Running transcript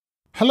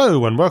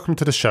Hello and welcome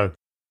to the show.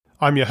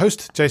 I'm your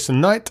host,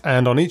 Jason Knight,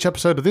 and on each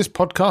episode of this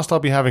podcast I'll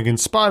be having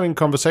inspiring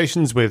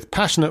conversations with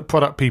passionate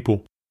product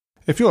people.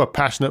 If you're a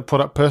passionate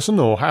product person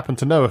or happen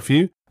to know a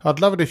few, I'd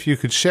love it if you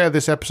could share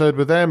this episode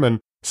with them and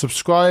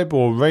subscribe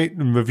or rate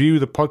and review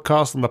the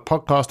podcast on the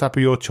podcast app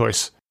of your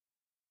choice.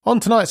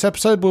 On tonight's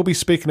episode we'll be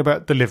speaking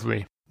about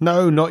delivery.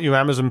 No, not your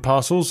Amazon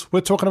parcels,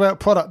 we're talking about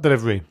product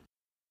delivery.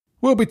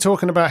 We'll be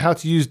talking about how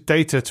to use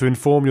data to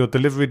inform your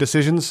delivery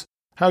decisions,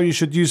 how you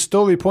should use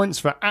story points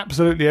for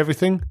absolutely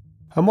everything,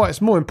 and why it's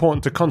more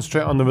important to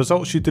concentrate on the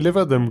results you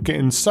deliver than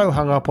getting so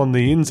hung up on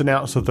the ins and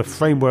outs of the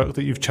framework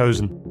that you've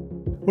chosen.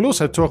 We'll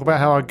also talk about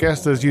how our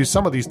guest has used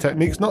some of these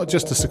techniques not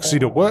just to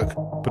succeed at work,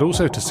 but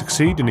also to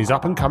succeed in his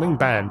up-and-coming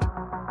band.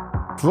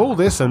 For all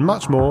this and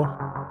much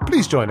more,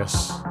 please join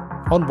us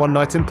on One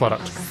Night in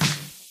Product.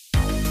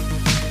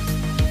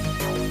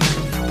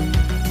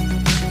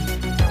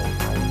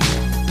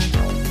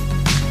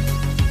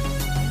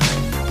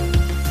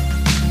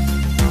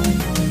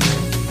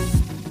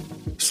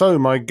 So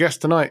my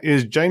guest tonight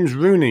is James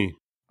Rooney,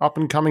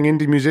 up-and-coming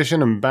indie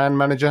musician and band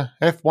manager,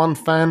 F1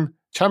 fan,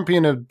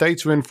 champion of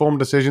data-informed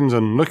decisions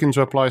and looking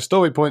to apply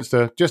story points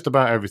to just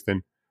about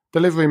everything.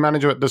 Delivery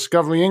manager at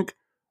Discovery Inc.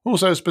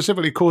 Also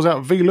specifically calls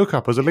out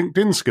VLOOKUP as a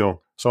LinkedIn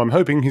skill, so I'm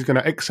hoping he's going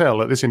to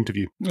excel at this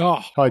interview.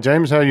 Oh. Hi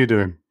James, how are you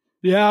doing?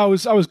 Yeah, I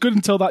was good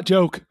until that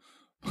joke.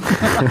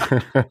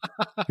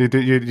 You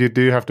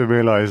do have to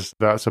realise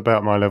that's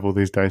about my level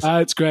these days.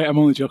 It's great, I'm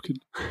only joking.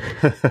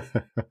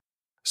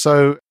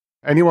 So,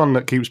 anyone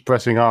that keeps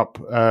pressing up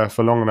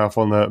for long enough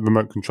on the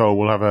remote control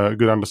will have a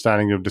good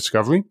understanding of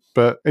Discovery.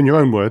 But in your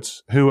own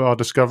words, who are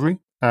Discovery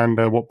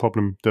and what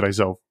problem do they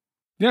solve?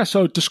 Yeah,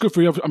 so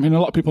Discovery, I mean, a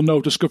lot of people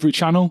know Discovery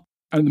Channel.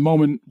 And at the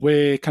moment,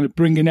 we're kind of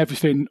bringing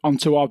everything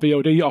onto our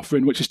VOD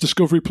offering, which is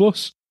Discovery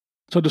Plus.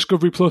 So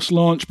Discovery Plus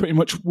launched pretty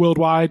much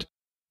worldwide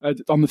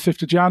on the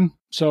 5th of Jan.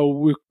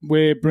 So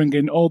we're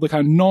bringing all the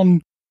kind of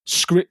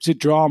non-scripted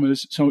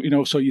dramas. So,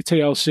 so your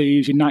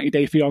TLCs, your 90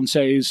 Day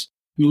Fiancés,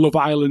 Love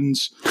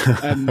Islands.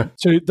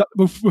 So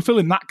we're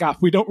filling that gap.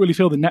 We don't really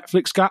fill the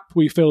Netflix gap.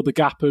 We fill the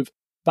gap of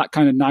that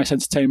kind of nice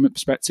entertainment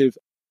perspective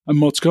and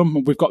more to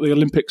come. We've got the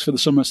Olympics for the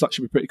summer, so that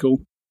should be pretty cool.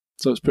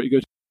 So it's pretty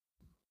good.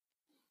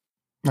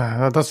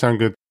 That does sound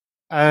good.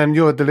 And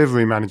you're a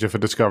delivery manager for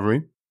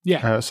Discovery.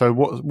 Yeah. So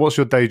what's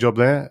your day job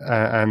there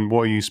and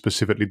what are you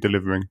specifically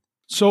delivering?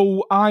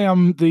 So I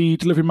am the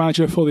delivery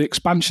manager for the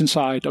expansion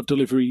side of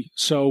delivery.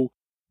 So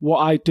what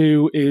I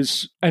do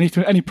is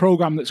any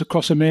program that's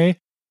across EMEA,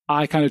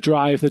 I kind of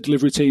drive the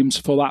delivery teams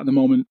for that at the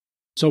moment.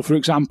 So, for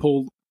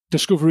example,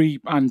 Discovery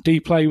and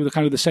Dplay were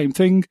kind of the same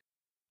thing,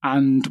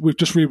 and we've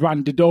just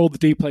rebranded all the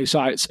Dplay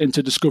sites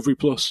into Discovery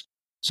Plus.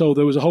 So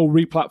there was a whole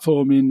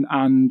replatforming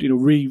and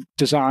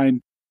redesign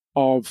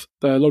of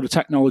a load of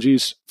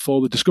technologies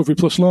for the Discovery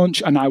Plus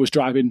launch, and I was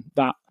driving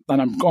that.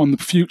 And I'm on the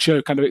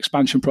future kind of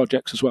expansion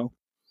projects as well.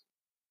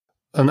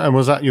 And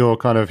was that your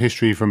kind of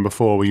history from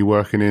before? Were you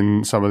working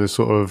in some of this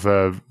sort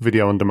of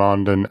video on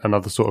demand and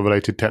other sort of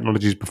related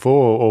technologies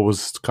before, or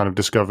was kind of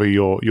Discovery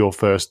your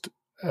first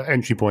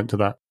entry point to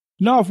that?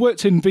 No, I've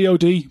worked in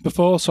VOD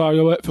before. So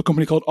I worked for a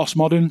company called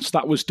Osmodern. So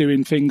that was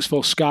doing things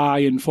for Sky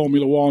and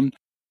Formula One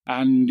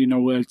and,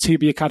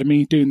 TV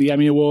Academy doing the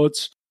Emmy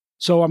Awards.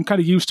 So I'm kind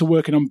of used to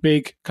working on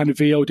big kind of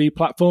VOD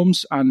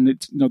platforms. And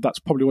that's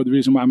probably the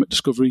reason why I'm at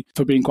Discovery,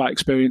 for being quite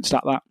experienced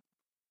at that.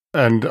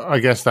 And I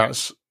guess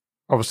that's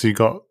obviously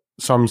got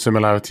some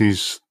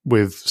similarities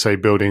with, say,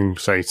 building,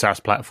 say,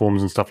 SaaS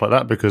platforms and stuff like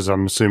that, because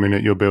I'm assuming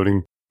that you're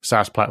building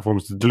SaaS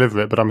platforms to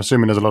deliver it, but I'm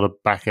assuming there's a lot of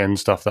back-end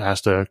stuff that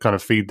has to kind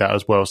of feed that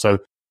as well. So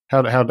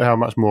how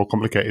much more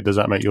complicated does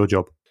that make your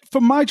job?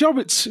 For my job,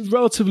 it's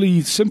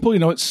relatively simple.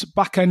 It's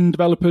back-end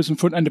developers and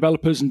front-end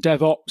developers and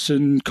DevOps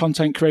and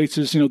content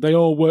creators. They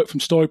all work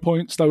from story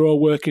points. They're all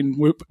working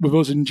with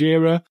us in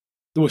Jira.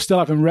 We're still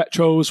having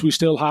retros. We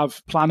still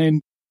have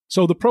planning.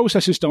 So the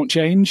processes don't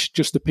change,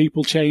 just the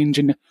people change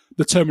and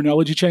the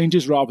terminology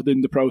changes rather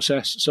than the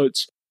process. So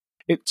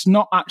it's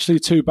not actually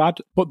too bad,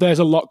 but there's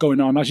a lot going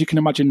on. As you can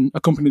imagine,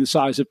 a company the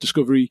size of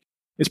Discovery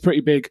is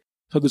pretty big.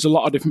 So there's a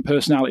lot of different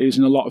personalities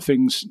and a lot of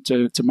things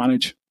to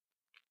manage.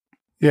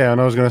 Yeah, and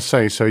I was going to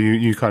say, so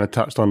you kind of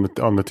touched on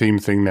the team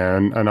thing there,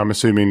 and I'm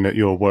assuming that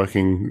you're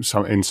working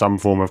in some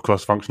form of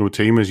cross-functional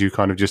team, as you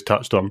kind of just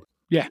touched on.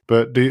 Yeah.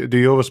 But do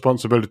your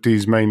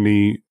responsibilities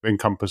mainly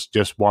encompass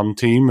just one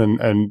team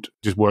and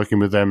just working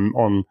with them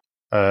on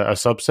a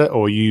subset,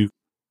 or are you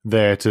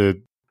there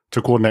to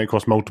coordinate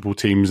across multiple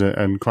teams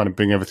and kind of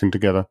bring everything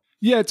together?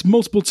 Yeah, it's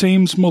multiple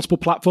teams, multiple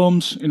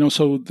platforms,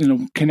 so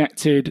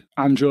connected,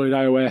 Android,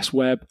 iOS,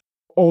 web,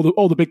 all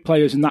the big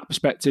players in that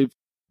perspective,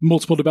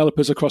 multiple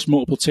developers across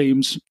multiple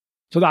teams.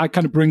 So that I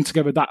kind of bring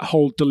together that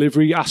whole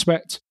delivery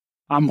aspect.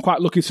 I'm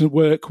quite lucky to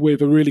work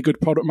with a really good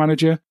product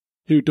manager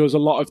who does a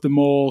lot of the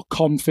more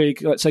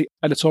config, let's say,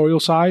 editorial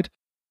side.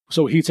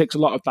 So he takes a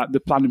lot of the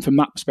planning from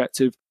that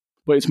perspective,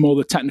 but it's more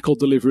the technical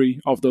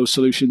delivery of those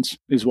solutions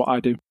is what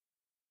I do.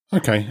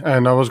 Okay,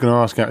 and I was going to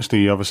ask,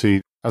 actually,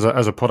 obviously, As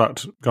a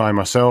product guy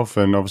myself,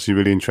 and obviously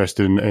really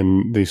interested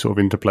in the sort of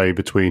interplay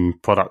between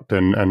product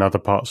and other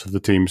parts of the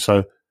team.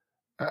 So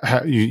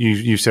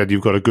you said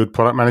you've got a good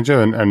product manager,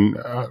 and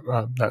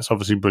that's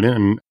obviously brilliant.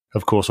 And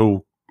of course,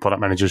 all product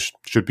managers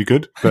should be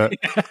good. But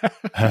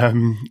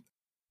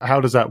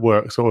how does that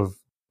work sort of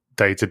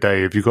day to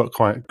day? Have you got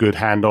quite good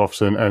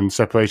handoffs and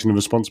separation of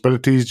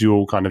responsibilities? Do you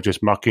all kind of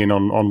just muck in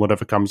on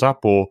whatever comes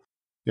up, or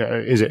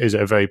is it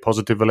a very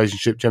positive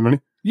relationship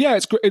generally? Yeah,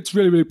 it's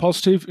really, really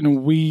positive.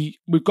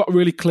 We've got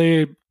really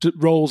clear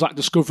roles at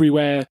Discovery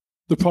where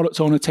the product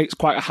owner takes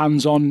quite a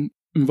hands-on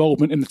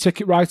involvement in the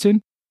ticket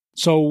writing.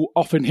 So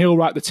often he'll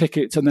write the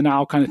tickets and then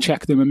I'll kind of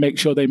check them and make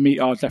sure they meet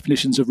our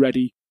definitions of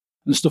ready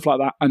and stuff like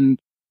that. And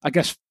I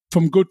guess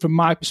from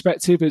my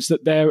perspective is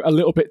that they're a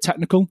little bit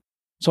technical.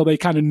 So they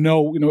kind of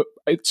know,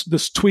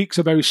 the tweaks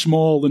are very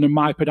small and in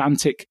my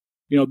pedantic,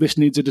 this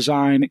needs a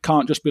design. It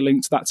can't just be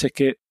linked to that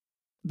ticket,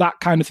 that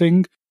kind of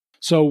thing.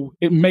 So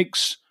it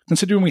makes,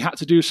 considering we had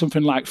to do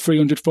something like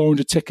 300,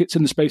 400 tickets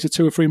in the space of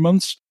 2 or 3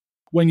 months,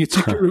 when your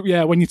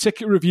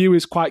ticket review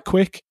is quite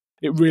quick,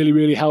 it really,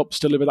 really helps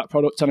deliver that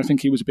product. And I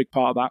think he was a big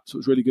part of that. So it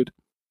was really good.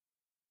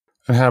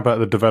 And how about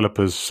the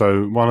developers?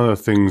 So one of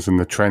the things and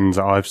the trends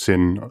that I've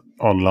seen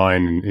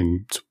online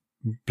in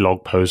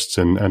blog posts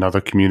and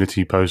other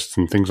community posts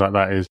and things like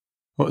that is,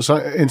 so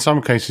in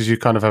some cases you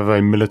kind of have a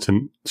very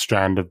militant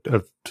strand of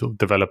sort of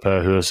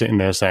developer who are sitting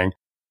there saying,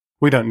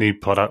 we don't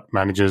need product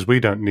managers, we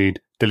don't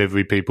need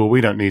delivery people, we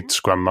don't need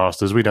scrum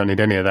masters, we don't need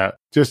any of that.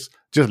 Just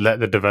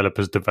let the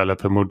developers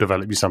develop and we'll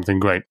develop you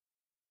something great.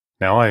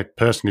 Now, I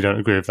personally don't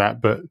agree with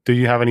that, but do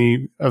you have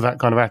any of that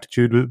kind of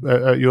attitude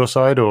at your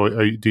side, or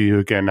do you,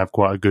 again, have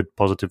quite a good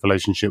positive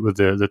relationship with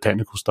the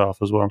technical staff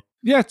as well?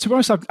 Yeah, to be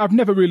honest, I've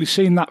never really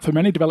seen that from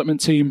any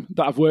development team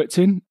that I've worked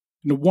in.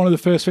 One of the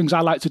first things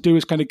I like to do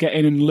is kind of get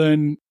in and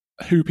learn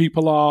who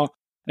people are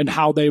and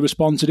how they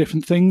respond to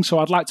different things. So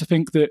I'd like to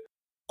think that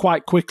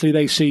quite quickly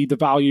they see the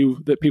value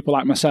that people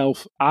like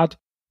myself add,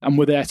 and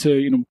we're there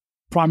to,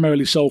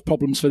 primarily solve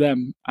problems for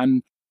them.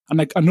 And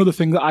another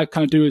thing that I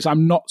kind of do is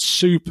I'm not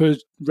super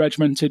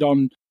regimented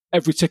on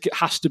every ticket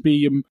has to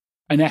be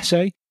an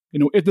essay.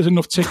 If there's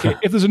enough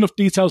if there's enough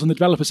details and the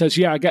developer says,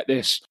 yeah, I get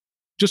this,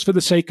 just for the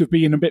sake of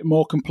being a bit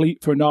more complete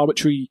for an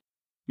arbitrary,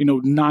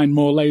 9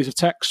 more layers of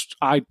text,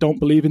 I don't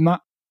believe in that.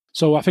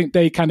 So I think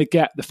they kind of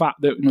get the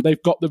fact that,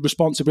 they've got the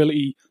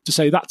responsibility to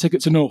say that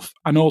ticket's enough.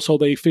 And also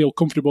they feel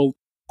comfortable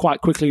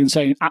quite quickly in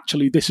saying,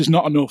 actually, this is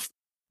not enough.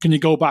 Can you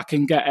go back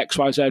and get X,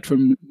 Y, Z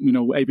from,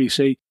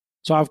 ABC?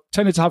 So I've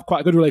tended to have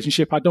quite a good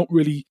relationship. I don't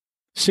really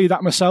see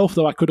that myself,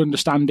 though I could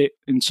understand it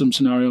in some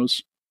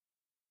scenarios.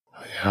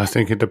 Yeah, I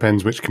think it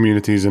depends which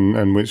communities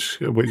and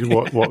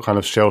what kind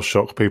of shell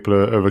shock people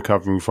are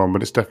recovering from.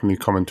 But it's definitely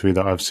commentary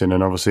that I've seen.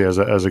 And obviously,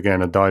 as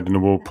again a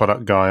dyed-in-the-wool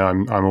product guy,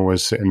 I'm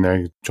always sitting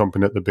there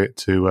chomping at the bit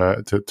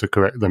to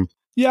correct them.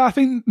 Yeah, I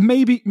think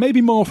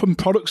maybe more from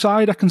product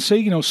side. I can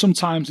see,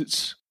 sometimes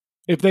it's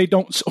if they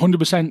don't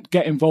 100%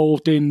 get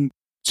involved in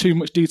too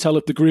much detail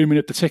of the grooming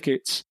of the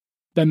tickets,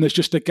 then there's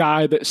just a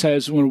guy that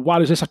says, well, why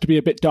does this have to be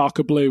a bit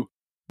darker blue?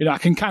 I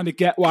can kind of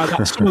get why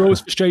some of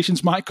those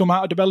frustrations might come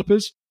out of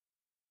developers.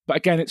 But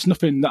again, it's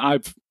nothing that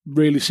I've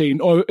really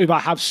seen. Or if I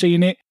have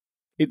seen it,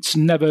 it's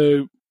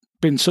never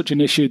been such an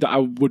issue that I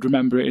would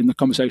remember it in the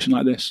conversation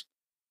like this.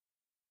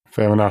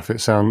 Fair enough. It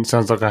sounds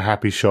like a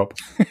happy shop.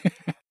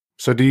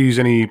 So do you use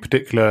any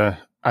particular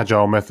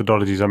agile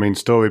methodologies? I mean,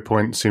 story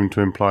points seem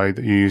to imply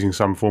that you're using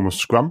some form of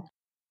Scrum.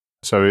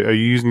 So are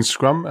you using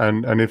Scrum?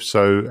 And if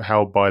so,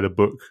 how by the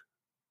book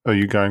are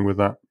you going with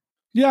that?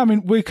 Yeah, I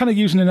mean, we're kind of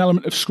using an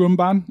element of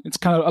Scrumban. It's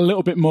kind of a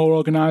little bit more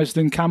organized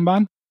than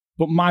Kanban.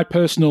 But my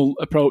personal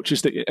approach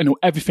is that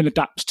everything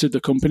adapts to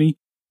the company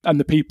and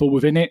the people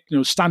within it.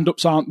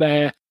 Stand-ups aren't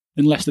there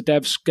unless the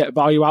devs get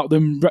value out of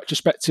them.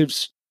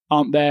 Retrospectives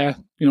aren't there,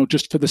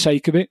 just for the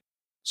sake of it.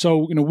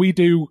 So, we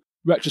do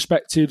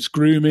retrospectives,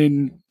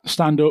 grooming,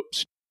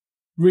 stand-ups.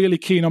 Really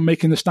keen on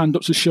making the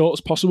stand-ups as short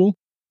as possible.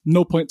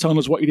 No point telling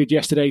us what you did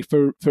yesterday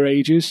for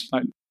ages.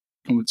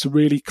 It's a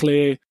really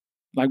clear,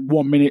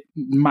 1 minute,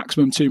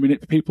 maximum 2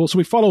 minute for people. So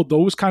we follow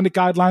those kind of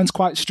guidelines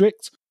quite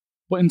strict.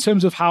 But in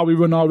terms of how we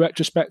run our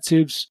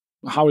retrospectives,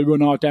 how we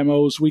run our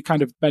demos, we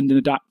kind of bend and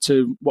adapt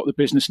to what the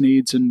business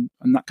needs and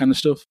that kind of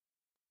stuff.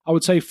 I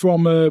would say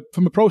from a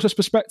process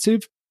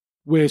perspective,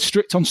 we're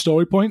strict on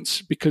story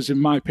points because, in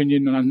my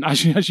opinion, and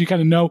as you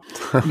kind of know,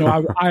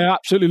 I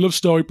absolutely love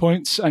story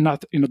points, and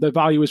their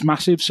value is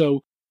massive.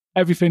 So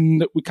everything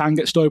that we can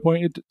get story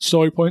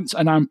points,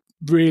 and I'm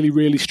really,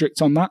 really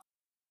strict on that.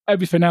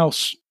 Everything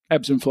else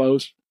ebbs and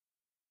flows.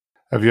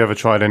 Have you ever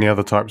tried any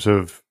other types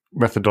of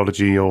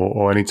methodology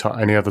or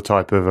any other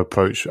type of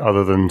approach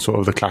other than sort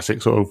of the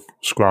classic sort of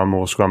Scrum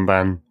or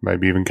Scrumban,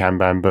 maybe even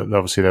Kanban? But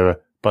obviously there are a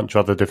bunch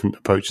of other different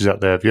approaches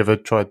out there. Have you ever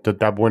tried to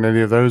dabble in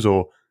any of those,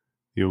 or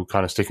you're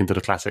kind of sticking to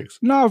the classics?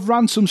 No, I've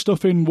ran some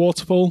stuff in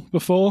Waterfall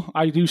before.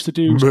 I used to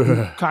do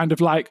kind of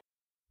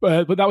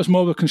but that was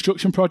more of a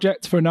construction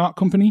project for an art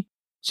company.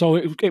 So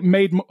it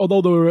made,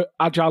 although there were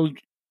agile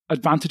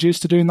advantages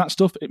to doing that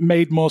stuff, it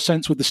made more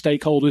sense with the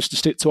stakeholders to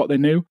stick to what they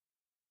knew.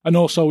 And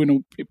also,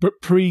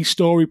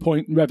 pre-story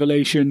point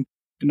revelation,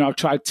 I've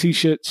tried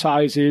t-shirt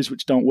sizes,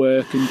 which don't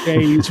work, and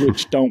days,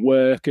 which don't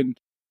work. And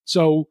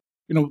so,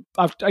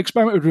 I've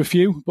experimented with a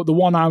few, but the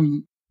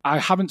one I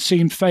haven't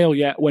seen fail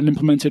yet when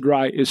implemented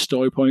right is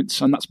story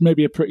points. And that's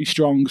maybe a pretty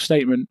strong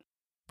statement.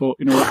 But,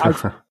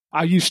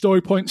 I use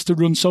story points to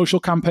run social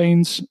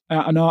campaigns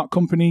at an art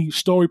company,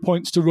 story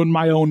points to run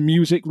my own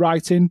music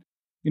writing,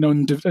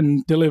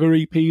 and deliver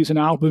EPs and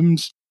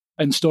albums,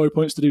 and story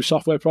points to do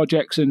software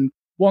projects. And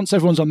once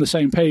everyone's on the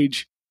same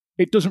page,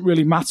 it doesn't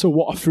really matter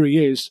what a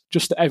free is,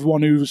 just that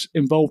everyone who's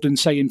involved in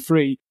saying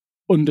free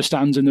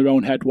understands in their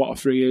own head what a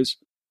free is.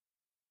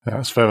 Yeah,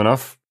 that's fair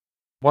enough.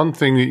 One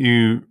thing that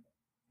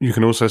you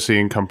can also see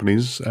in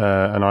companies,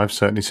 and I've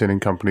certainly seen in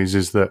companies,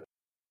 is that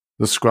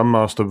the Scrum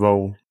Master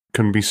role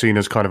can be seen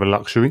as kind of a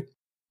luxury,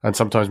 and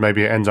sometimes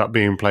maybe it ends up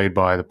being played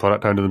by the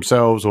product owner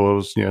themselves,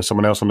 or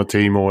someone else on the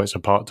team, or it's a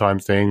part-time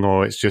thing,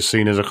 or it's just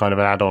seen as a kind of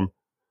an add-on.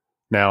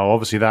 Now,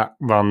 obviously, that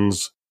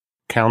runs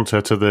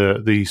counter to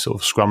the sort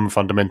of Scrum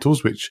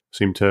fundamentals, which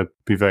seem to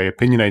be very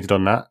opinionated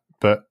on that.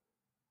 But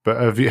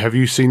have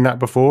you seen that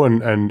before?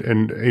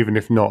 And even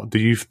if not, do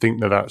you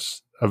think that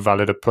that's a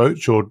valid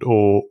approach, or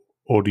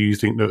do you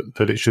think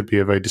that it should be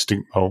a very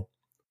distinct role?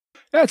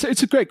 Yeah,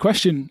 it's a great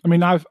question. I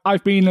mean,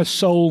 I've been a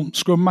sole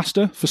Scrum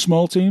Master for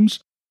small teams.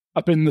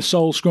 I've been the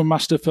sole Scrum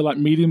Master for like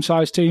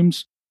medium-sized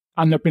teams,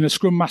 and I've been a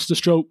Scrum Master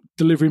stroke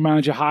delivery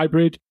manager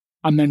hybrid,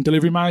 and then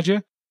delivery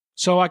manager.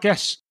 So I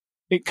guess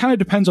it kind of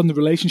depends on the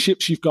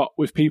relationships you've got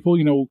with people.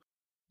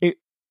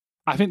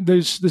 I think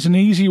there's an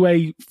easy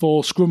way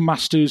for Scrum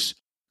Masters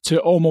to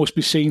almost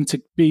be seen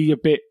to be a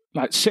bit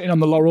like sitting on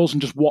the laurels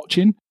and just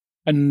watching,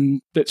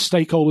 and that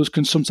stakeholders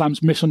can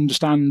sometimes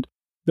misunderstand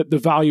that the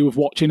value of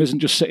watching isn't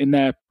just sitting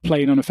there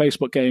playing on a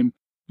Facebook game.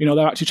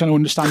 They're actually trying to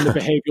understand the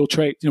behavioural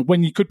traits.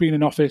 When you could be in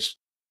an office,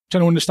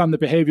 trying to understand the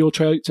behavioural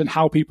traits and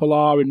how people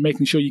are, and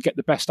making sure you get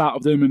the best out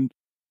of them, and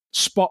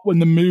spot when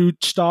the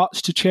mood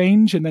starts to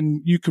change, and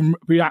then you can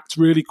react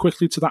really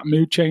quickly to that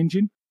mood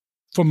changing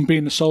from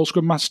being the sole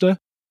Scrum Master.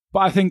 But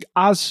I think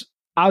as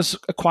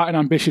quite an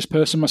ambitious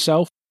person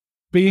myself,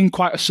 being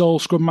quite a sole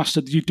Scrum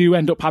Master, you do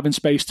end up having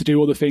space to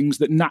do other things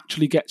that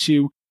naturally gets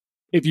you,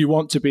 if you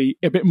want to be,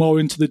 a bit more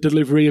into the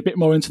delivery, a bit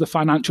more into the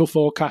financial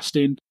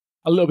forecasting,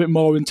 a little bit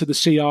more into the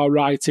CR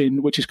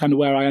writing, which is kind of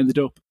where I ended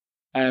up.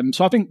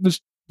 So I think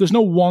there's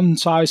no one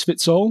size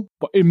fits all,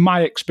 but in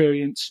my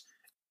experience,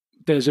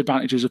 there's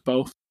advantages of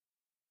both.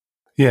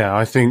 Yeah,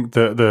 I think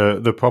that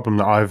the problem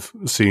that I've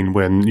seen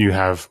when you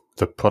have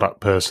the product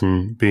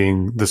person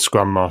being the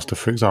Scrum Master,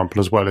 for example,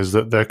 as well, is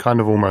that they're kind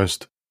of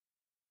almost,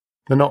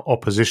 they're not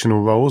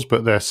oppositional roles,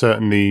 but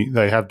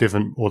they have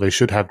different, or they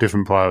should have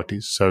different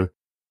priorities. So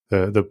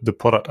the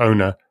product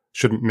owner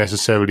shouldn't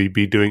necessarily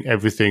be doing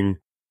everything,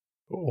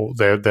 or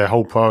their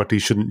whole priority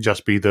shouldn't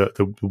just be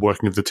the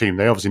working of the team.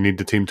 They obviously need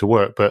the team to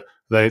work, but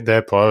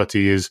their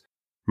priority is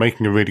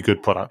making a really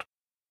good product.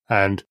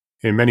 And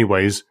in many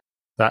ways,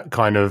 that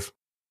kind of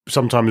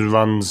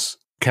sometimes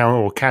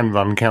can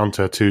run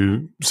counter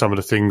to some of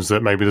the things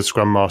that maybe the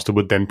Scrum Master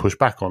would then push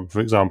back on. For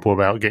example,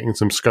 about getting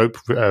some scope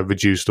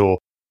reduced, or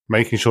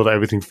making sure that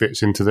everything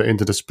fits into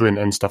the sprint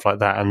and stuff like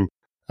that,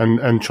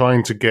 and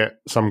trying to get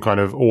some kind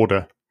of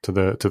order to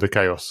the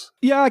chaos.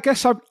 Yeah, I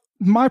guess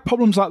my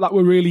problems like that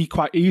were really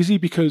quite easy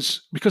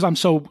because I'm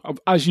so,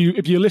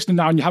 if you're listening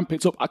now and you haven't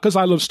picked up, because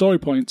I love story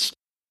points,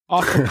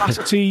 our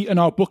capacity and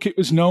our bucket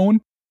was known.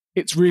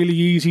 It's really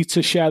easy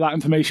to share that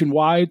information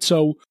wide.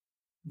 So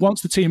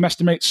once the team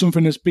estimates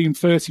something as being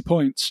 30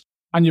 points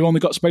and you've only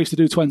got space to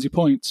do 20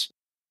 points,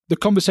 the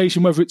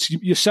conversation, whether it's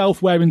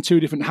yourself wearing two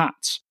different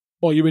hats,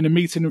 or you're in a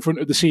meeting in front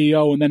of the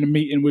CEO and then a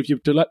meeting with your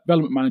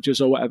development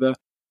managers or whatever,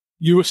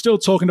 you are still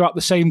talking about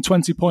the same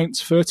 20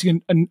 points,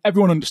 30, and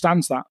everyone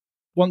understands that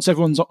once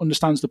everyone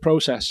understands the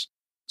process.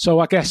 So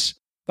I guess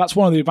that's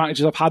one of the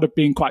advantages I've had of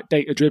being quite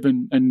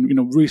data-driven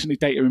and recently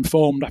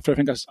data-informed, after I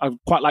think I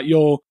quite like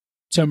your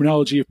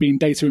terminology of being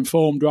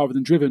data-informed rather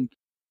than driven.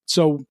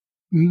 So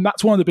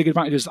that's one of the big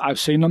advantages that I've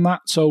seen on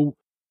that. So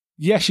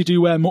yes, you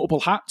do wear multiple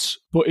hats,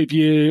 but if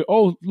you're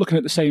all looking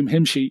at the same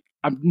hymn sheet,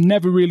 I've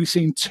never really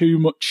seen too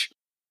much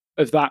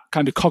of that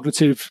kind of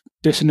cognitive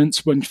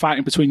dissonance when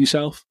fighting between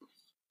yourself.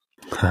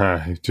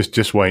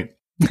 Just wait.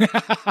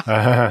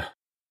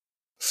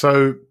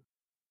 So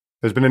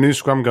there's been a new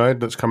Scrum guide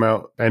that's come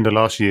out end of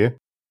last year.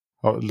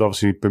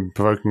 Obviously been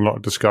provoking a lot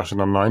of discussion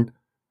online.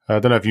 I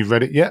don't know if you've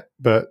read it yet,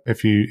 but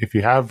if you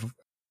have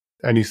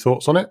any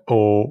thoughts on it,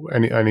 or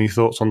any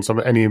thoughts on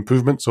any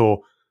improvements,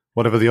 or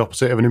whatever the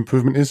opposite of an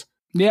improvement is?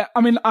 Yeah,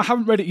 I mean, I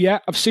haven't read it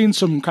yet. I've seen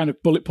some kind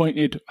of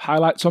bullet-pointed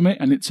highlights on it,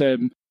 and it's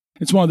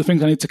one of the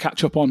things I need to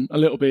catch up on a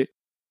little bit.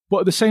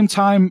 But at the same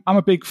time, I'm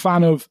a big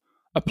fan of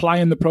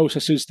applying the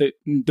processes that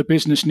the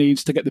business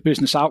needs to get the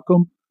business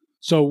outcome.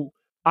 So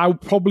I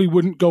probably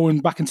wouldn't go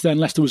back into there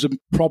unless there was a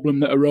problem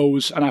that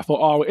arose, and I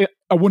thought,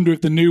 I wonder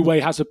if the new way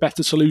has a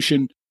better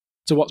solution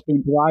to what's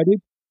being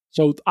provided.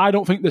 So I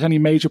don't think there's any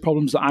major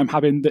problems that I'm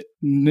having that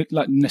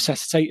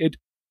necessitated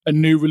a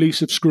new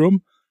release of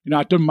Scrum.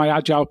 I'd done my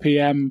Agile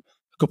PM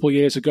a couple of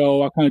years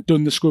ago. I've kind of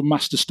done the Scrum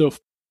Master stuff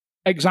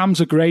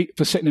exams are great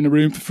for sitting in a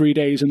room for 3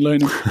 days and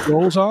learning what the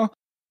goals are.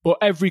 But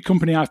every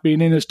company I've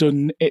been in has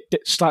done it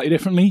slightly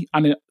differently.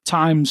 And at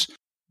times,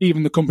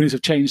 even the companies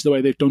have changed the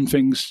way they've done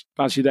things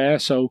as you're there.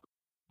 So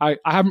I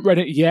haven't read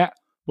it yet,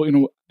 but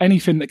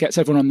anything that gets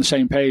everyone on the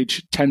same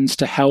page tends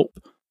to help.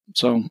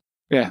 So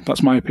yeah,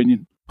 that's my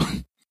opinion.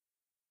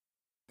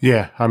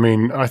 Yeah, I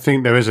mean, I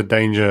think there is a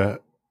danger,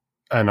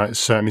 and it's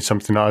certainly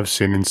something that I've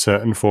seen in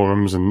certain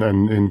forums and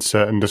in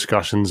certain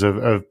discussions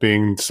of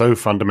being so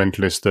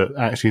fundamentalist that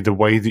actually the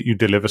way that you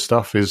deliver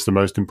stuff is the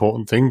most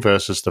important thing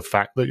versus the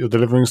fact that you're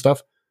delivering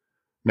stuff.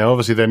 Now,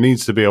 obviously, there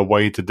needs to be a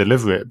way to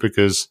deliver it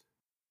because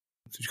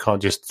you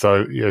can't just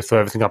throw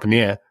everything up in the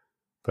air.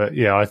 But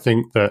yeah, I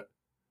think that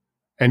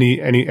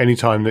any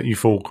time that you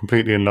fall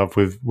completely in love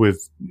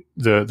with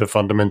the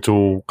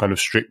fundamental kind of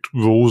strict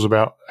rules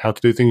about how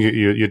to do things,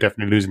 you're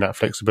definitely losing that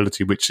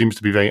flexibility, which seems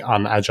to be very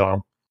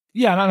unagile.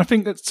 Yeah, and I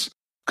think that's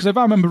because if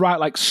I remember right,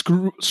 like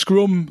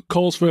Scrum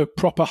calls for a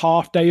proper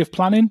half day of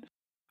planning.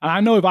 And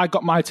I know if I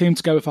got my team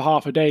together for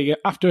half a day,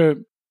 after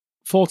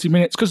 40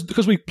 minutes,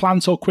 because we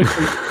plan so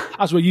quickly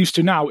as we're used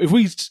to now, if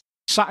we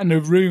sat in a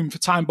room for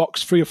time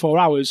box 3 or 4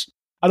 hours,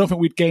 I don't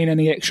think we'd gain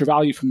any extra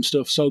value from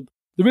stuff. So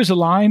there is a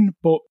line,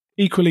 but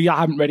equally, I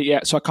haven't read it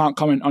yet, so I can't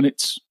comment on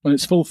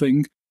its full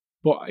thing.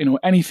 But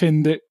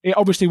anything that it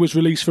obviously was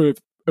released for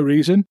a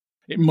reason,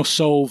 it must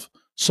solve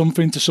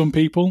something to some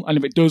people, and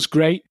if it does,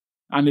 great.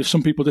 And if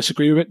some people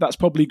disagree with it, that's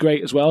probably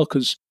great as well,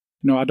 because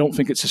I don't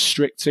think it's a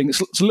strict thing.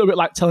 It's a little bit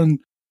like telling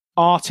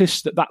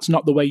artists that that's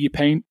not the way you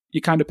paint.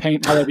 You kind of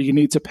paint however you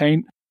need to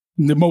paint.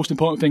 And the most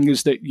important thing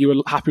is that you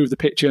are happy with the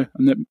picture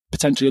and that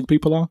potentially other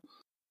people are.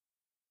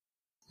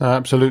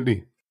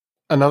 Absolutely.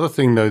 Another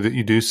thing, though, that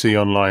you do see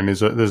online is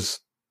that there's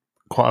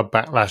quite a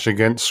backlash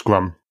against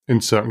Scrum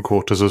in certain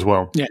quarters as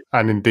well. Yeah.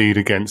 And indeed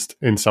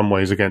in some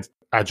ways against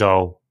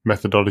agile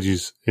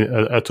methodologies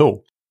at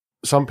all.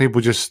 Some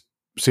people just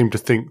seem to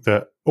think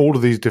that all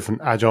of these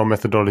different agile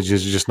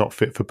methodologies are just not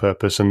fit for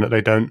purpose and that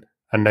they don't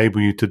enable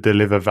you to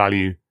deliver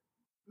value.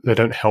 They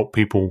don't help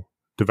people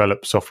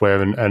develop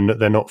software and that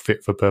they're not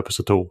fit for purpose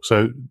at all.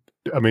 So,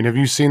 I mean, have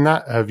you seen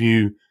that? Have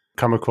you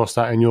come across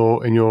that in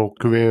your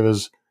career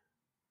as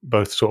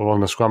both sort of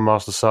on the Scrum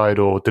Master side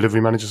or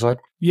delivery manager side?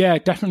 Yeah,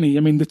 definitely. I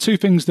mean, the two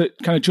things that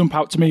kind of jump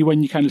out to me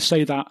when you kind of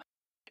say that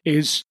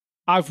is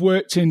I've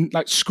worked in,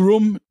 like,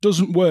 Scrum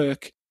doesn't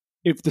work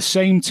if the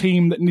same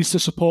team that needs to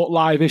support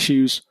live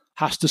issues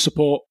has to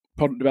support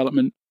product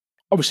development.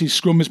 Obviously,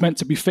 Scrum is meant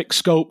to be fixed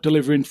scope,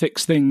 delivering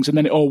fixed things, and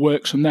then it all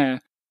works from there.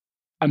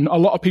 And a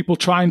lot of people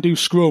try and do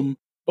Scrum,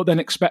 but then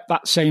expect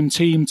that same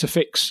team to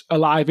fix a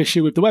live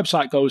issue if the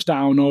website goes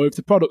down or if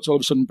the product all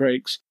of a sudden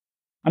breaks.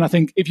 And I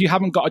think if you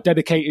haven't got a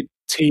dedicated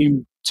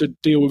team to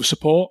deal with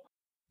support,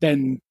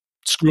 then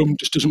Scrum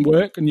just doesn't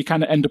work, and you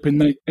kind of end up in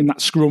that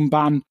Scrum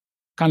ban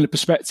kind of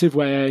perspective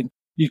where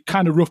you're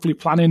kind of roughly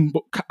planning,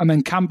 and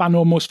then Kanban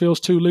almost feels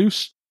too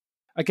loose.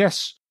 I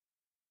guess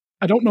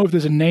I don't know if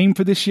there's a name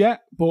for this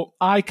yet, but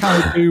I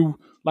kind of do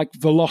like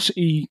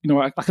velocity,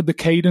 like the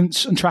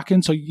cadence and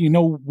tracking, so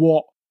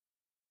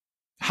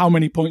how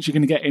many points you're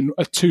going to get in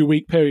a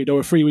 2-week period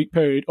or a 3-week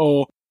period,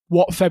 or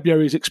what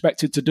February is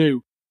expected to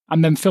do,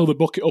 and then fill the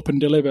bucket up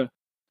and deliver.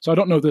 So I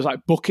don't know if there's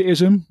like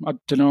bucketism. I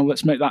don't know.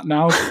 Let's make that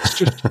now. It's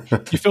just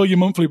you fill your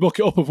monthly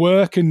bucket up of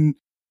work and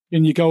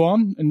you go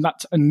on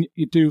and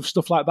you do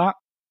stuff like that.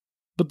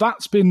 But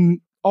that's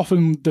been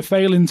often the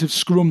failings of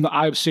Scrum that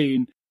I've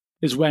seen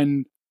is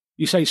when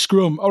you say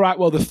Scrum, all right,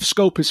 well, the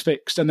scope is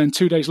fixed. And then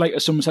 2 days later,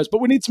 someone says,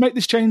 but we need to make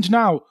this change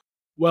now.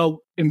 Well,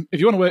 if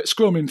you want to work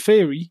Scrum, in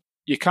theory,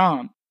 you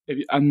can't.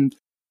 And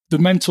the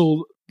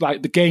mental,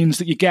 like the gains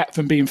that you get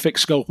from being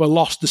fixed scope are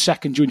lost the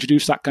second you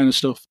introduce that kind of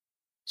stuff.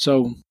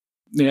 So,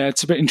 yeah,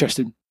 it's a bit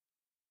interesting.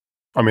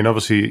 I mean,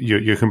 obviously,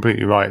 you're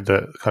completely right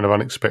that kind of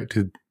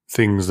unexpected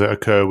things that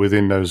occur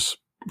within those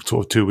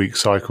sort of 2-week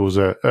cycles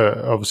are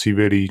obviously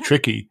really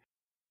tricky.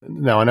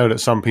 Now, I know that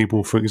some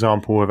people, for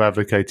example, have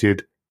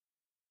advocated,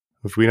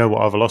 if we know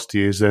what our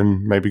velocity is,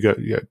 then maybe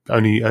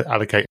only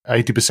allocate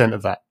 80%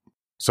 of that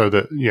so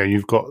that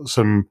you've got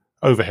some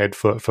overhead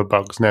for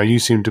bugs. Now, you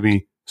seem to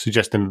be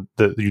suggesting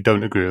that you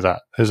don't agree with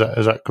that. Is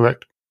that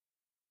correct?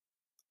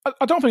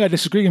 I don't think I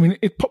disagree. I mean,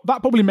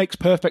 that probably makes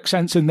perfect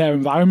sense in their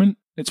environment.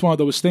 It's one of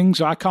those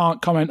things. I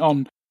can't comment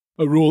on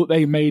a rule that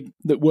they made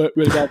that worked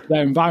really well for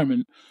their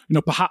environment.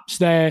 perhaps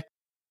they're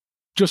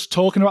just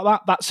talking about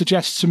that. That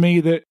suggests to me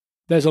that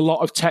there's a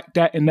lot of tech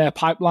debt in their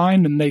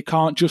pipeline and they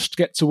can't just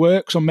get to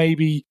work. So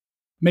maybe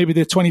the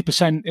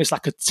 20% is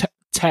like a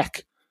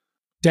tech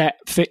debt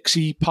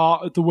fixy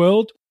part of the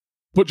world,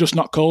 but just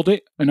not called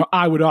it. And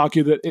I would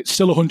argue that it's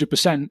still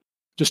 100%,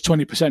 just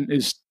 20%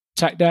 is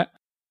tech debt.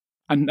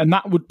 And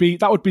that would be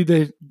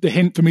the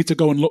hint for me to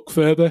go and look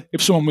further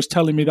if someone was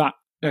telling me that,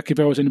 like if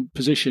I was in a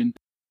position.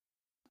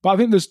 But I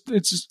think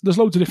there's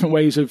loads of different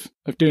ways of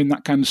doing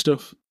that kind of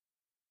stuff.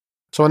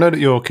 So I know that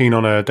you're keen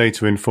on a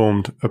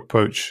data-informed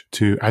approach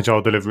to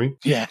agile delivery.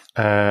 Yeah.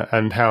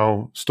 And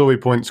how story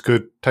points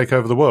could take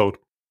over the world.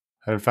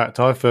 In fact,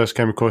 I first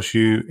came across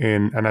you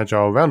in an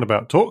agile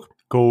roundabout talk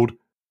called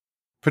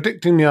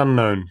Predicting the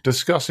unknown,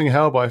 discussing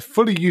how by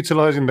fully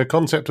utilizing the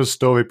concept of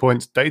story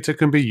points, data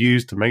can be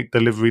used to make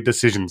delivery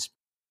decisions.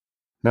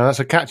 Now, that's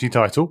a catchy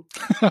title.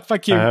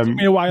 Thank you. It took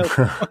me a while.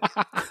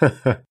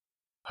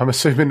 I'm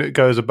assuming it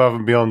goes above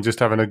and beyond just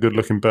having a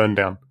good-looking burn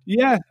down.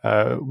 Yeah.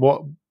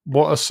 What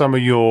are some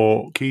of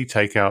your key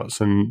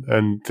takeouts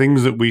and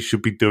things that we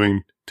should be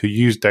doing to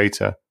use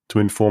data to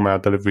inform our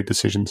delivery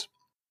decisions?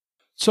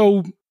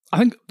 So I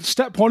think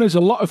step one is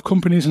a lot of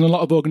companies and a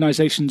lot of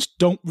organizations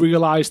don't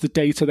realize the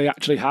data they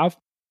actually have.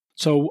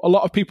 So a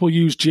lot of people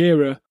use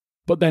Jira,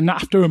 but then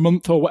after a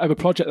month or whatever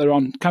project they're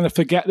on, kind of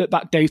forget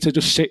that data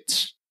just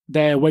sits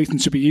there waiting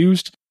to be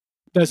used.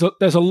 There's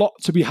a lot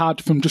to be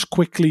had from just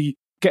quickly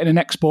getting an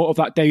export of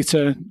that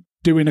data,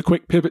 doing a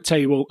quick pivot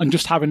table, and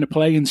just having to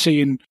play and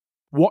seeing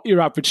what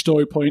your average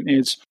story point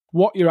is,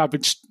 what your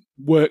average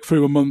work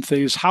through a month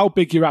is, how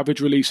big your average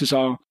releases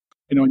are.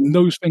 And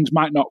those things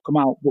might not come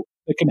out, but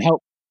they can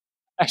help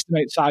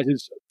estimate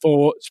sizes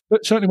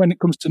but certainly when it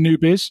comes to new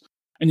biz,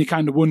 and you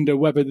kind of wonder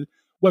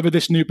whether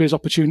this new biz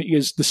opportunity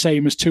is the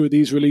same as two of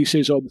these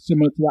releases or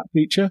similar to that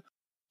feature.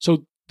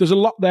 So there's a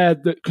lot there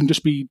that can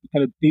just be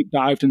kind of deep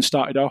dived and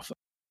started off.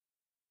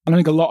 And I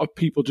think a lot of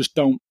people just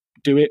don't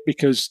do it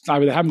because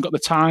either they haven't got the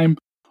time,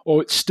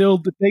 or it's still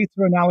the data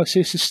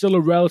analysis is still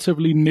a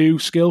relatively new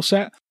skill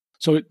set.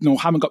 So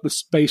haven't got the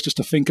space just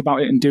to think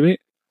about it and do it.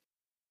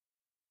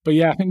 But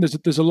yeah, I think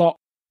there's a lot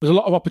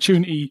of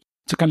opportunity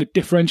to kind of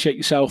differentiate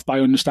yourself by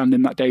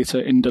understanding that data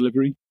in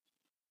delivery.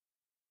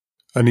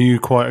 And are you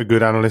quite a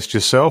good analyst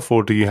yourself,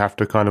 or do you have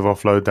to kind of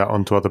offload that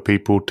onto other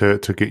people to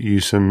get you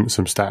some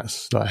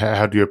stats? Like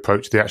how do you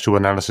approach the actual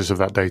analysis of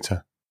that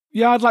data?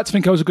 Yeah, I'd like to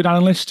think I was a good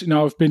analyst.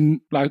 I've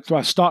been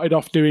I started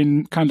off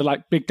doing kind of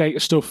like big data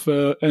stuff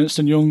for Ernst &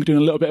 Young, doing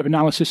a little bit of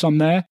analysis on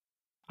there.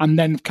 And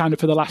then kind of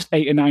for the last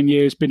 8 or 9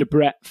 years, been a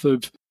breadth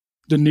of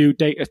the new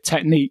data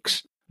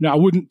techniques.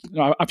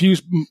 I've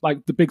used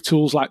like the big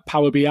tools like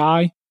Power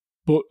BI,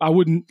 but I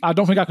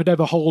don't think I could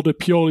ever hold a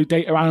purely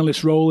data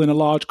analyst role in a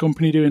large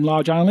company doing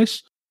large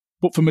analysts.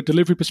 But from a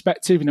delivery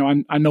perspective,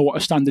 I know what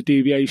a standard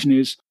deviation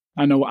is.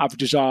 I know what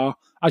averages are.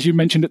 As you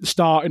mentioned at the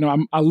start,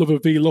 I love a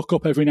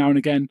VLOOKUP every now and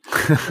again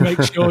to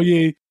make sure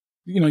your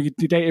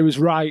data is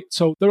right.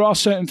 So there are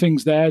certain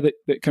things there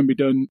that can be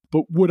done.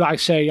 But would I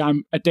say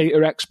I'm a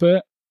data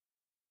expert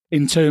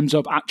in terms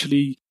of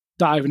actually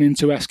diving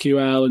into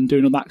SQL and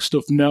doing all that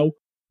stuff? No.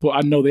 But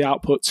I know the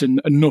outputs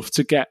and enough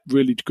to get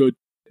really good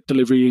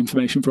delivery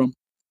information from.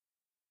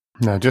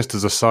 Now, just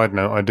as a side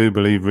note, I do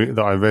believe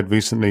that I read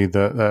recently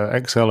that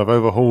Excel have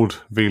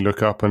overhauled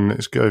VLOOKUP and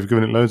they've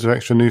given it loads of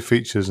extra new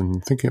features, and I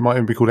think it might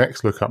even be called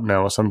XLOOKUP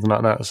now or something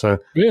like that. So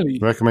really,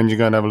 I recommend you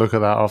go and have a look at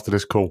that after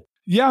this call.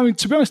 Yeah,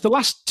 to be honest, the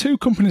last 2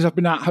 companies I've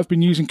been at have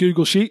been using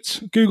Google Sheets.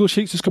 Google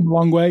Sheets has come a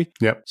long way.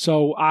 Yep.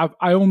 So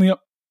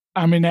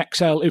I'm in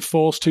Excel if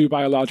forced to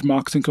by a large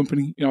marketing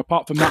company.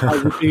 Apart from that,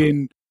 I would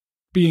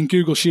be in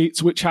Google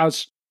Sheets, which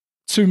has,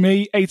 to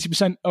me,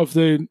 80% of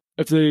the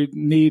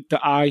need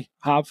that I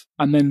have,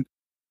 and then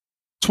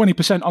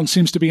 20% on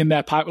seems to be in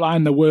their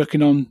pipeline. They're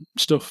working on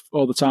stuff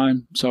all the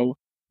time, so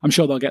I'm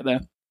sure they'll get there.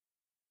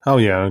 Oh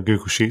yeah,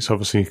 Google Sheets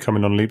obviously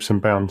coming on leaps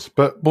and bounds.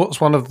 But what's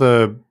one of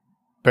the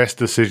best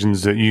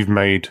decisions that you've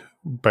made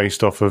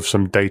based off of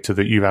some data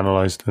that you've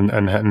analysed,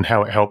 and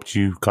how it helped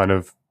you kind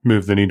of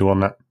move the needle on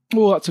that?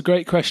 Oh, that's a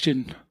great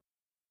question.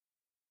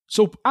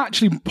 So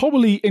actually,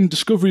 probably in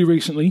Discovery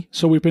recently.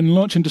 So we've been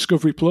launching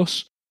Discovery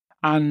Plus.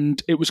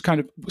 And it was kind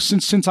of,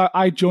 since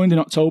I joined in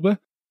October,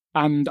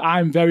 and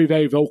I'm very,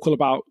 very vocal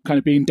about kind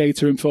of being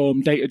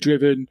data-informed,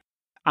 data-driven,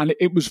 and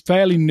it was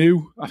fairly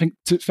new. I think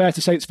fair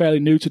to say it's fairly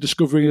new to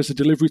Discovery as a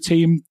delivery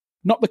team.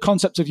 Not the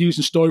concept of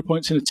using story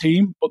points in a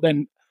team, but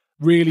then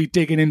really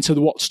digging into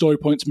what story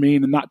points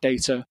mean and that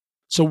data.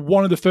 So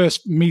one of the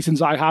first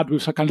meetings I had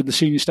with kind of the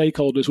senior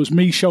stakeholders was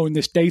me showing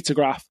this data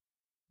graph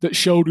that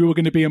showed we were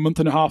going to be a month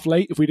and a half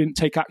late if we didn't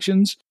take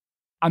actions.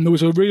 And there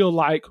was a real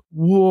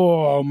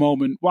whoa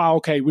moment. Wow,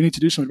 okay, we need to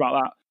do something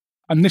about that.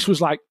 And this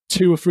was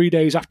 2 or 3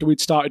 days after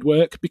we'd started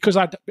work, because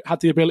I'd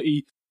had the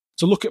ability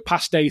to look at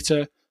past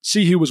data,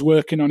 see who was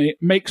working on it,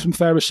 make some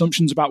fair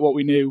assumptions about what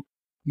we knew,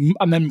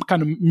 and then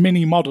kind of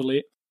mini model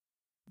it.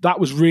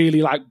 That was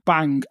really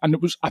bang. And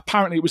it was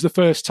the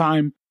first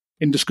time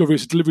in Discovery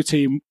as a delivery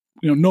team,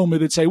 normally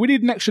they'd say, we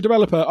need an extra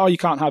developer. Oh, you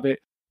can't have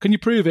it. Can you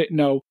prove it?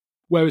 No.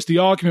 Whereas the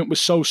argument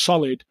was so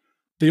solid,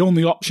 the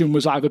only option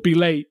was either be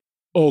late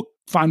or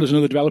find us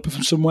another developer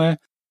from somewhere,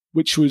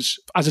 which was,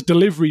 as a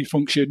delivery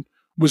function,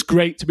 was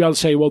great to be able to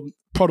say, well,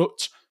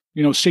 product,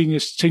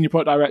 senior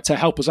product director,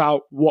 help us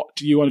out. What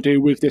do you want to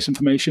do with this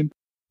information?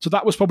 So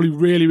that was probably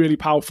really, really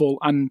powerful.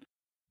 And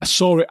I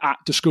saw it at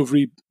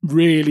Discovery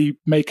really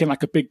making a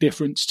big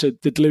difference to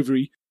the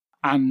delivery,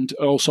 and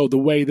also the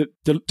way that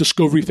the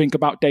Discovery think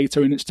about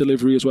data in its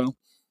delivery as well.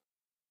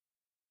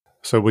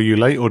 So were you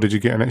late, or did you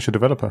get an extra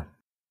developer?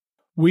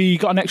 We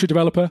got an extra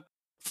developer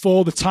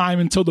for the time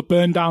until the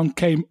burn down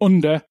came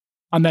under,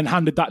 and then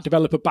handed that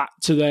developer back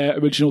to their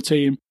original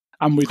team.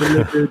 And we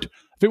delivered,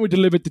 I think we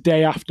delivered the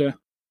day after.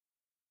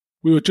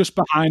 We were just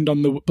behind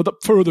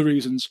but for other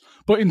reasons.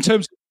 But in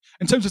terms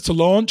In terms of to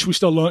launch, we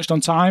still launched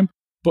on time,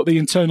 but the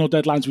internal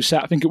deadlines we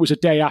set, I think it was a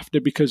day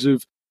after because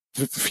of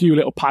a few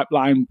little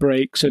pipeline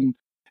breaks. And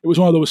it was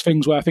one of those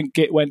things where I think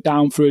Git went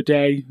down for a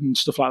day and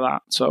stuff like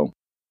that. So,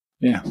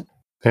 yeah.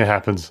 It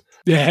happens.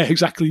 Yeah,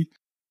 exactly.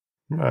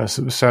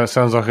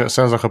 Sounds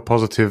like a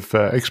positive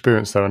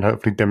experience though, and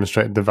hopefully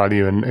demonstrated the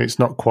value. And it's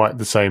not quite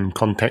the same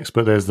context,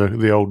 but there's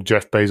the old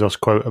Jeff Bezos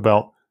quote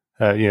about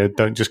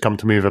don't just come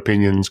to me with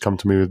opinions, come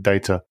to me with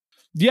data.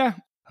 Yeah,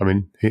 I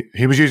mean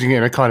he was using it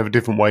in a kind of a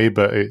different way,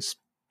 but it's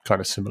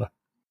kind of similar.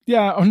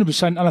 Yeah,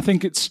 100%. And I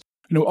think it's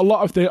a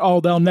lot of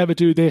they'll never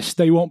do this,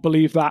 they won't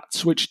believe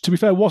that, which to be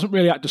fair wasn't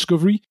really at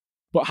Discovery,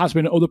 but has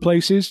been at other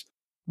places.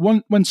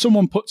 When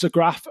someone puts a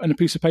graph and a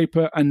piece of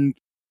paper, and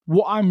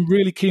what I'm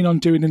really keen on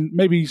doing, and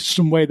maybe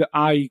some way that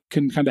I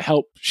can kind of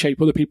help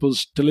shape other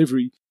people's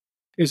delivery,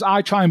 is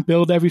I try and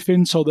build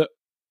everything so that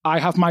I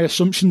have my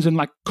assumptions in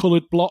like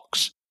coloured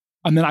blocks,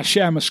 and then I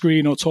share my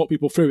screen or talk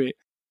people through it.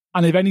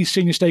 And if any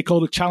senior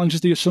stakeholder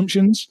challenges the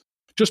assumptions,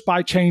 just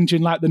by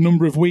changing like the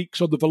number of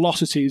weeks or the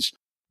velocities,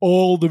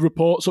 all the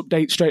reports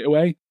update straight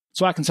away.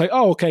 So I can say,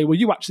 oh, okay, well,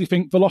 you actually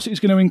think velocity is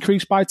going to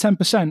increase by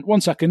 10%.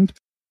 1 second.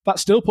 That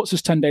still puts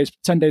us 10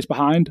 days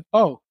behind.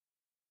 Oh,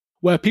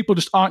 where people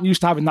just aren't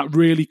used to having that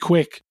really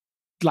quick,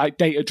 like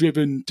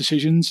data-driven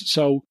decisions.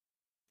 So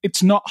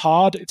it's not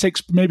hard. It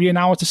takes maybe an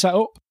hour to set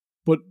up.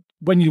 But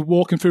when you're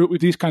walking through it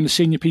with these kind of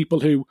senior people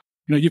who,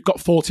 you've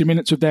got 40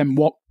 minutes with them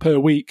per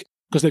week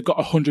because they've got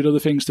 100 other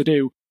things to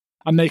do.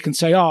 And they can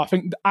say, I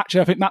think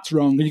that's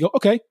wrong. And you go,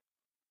 okay,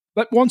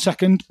 1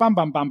 second, bam,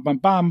 bam, bam, bam,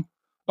 bam.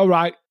 All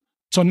right,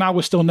 so now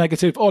we're still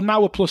negative. Or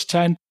now we're plus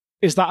 10.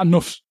 Is that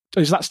enough?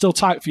 Is that still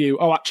tight for you?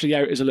 Oh, actually,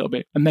 yeah, it is a little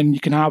bit. And then you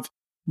can have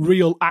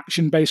real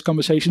action-based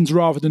conversations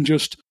rather than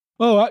just,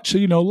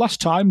 actually,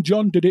 last time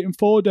John did it in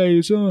 4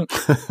 days.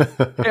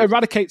 It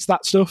eradicates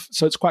that stuff,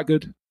 so it's quite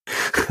good.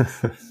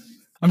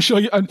 I'm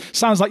sure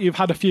sounds like you've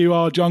had a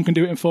few, John can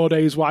do it in 4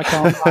 days, why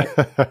can't I?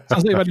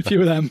 Sounds like you've had a few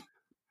of them.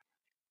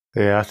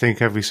 Yeah, I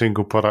think every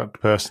single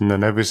product person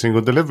and every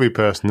single delivery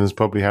person has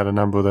probably had a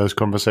number of those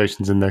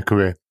conversations in their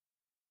career.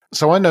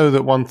 So I know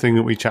that one thing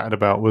that we chatted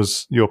about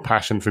was your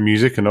passion for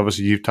music, and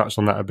obviously you've touched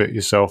on that a bit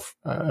yourself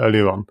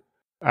earlier on.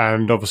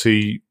 And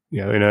obviously,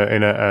 in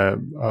a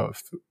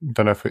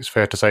don't know if it's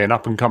fair to say an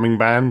up and coming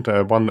band,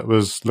 one that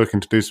was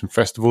looking to do some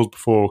festivals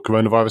before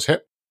coronavirus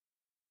hit.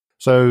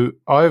 So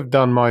I've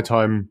done my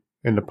time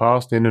in the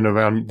past in and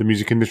around the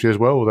music industry as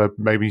well, although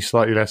maybe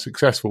slightly less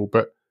successful.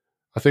 But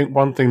I think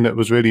one thing that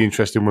was really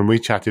interesting when we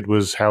chatted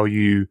was how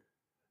you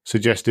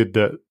suggested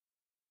that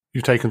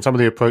you've taken some of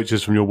the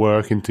approaches from your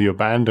work into your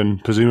band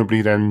and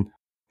presumably then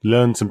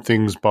learned some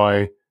things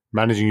by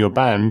managing your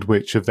band,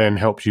 which have then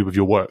helped you with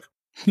your work.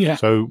 Yeah.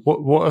 So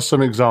what are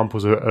some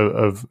examples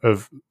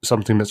of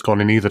something that's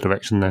gone in either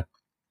direction there?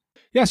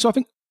 Yeah, so I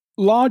think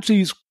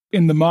largely is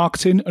in the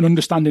marketing and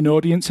understanding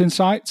audience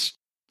insights.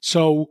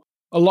 So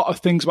a lot of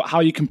things about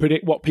how you can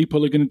predict what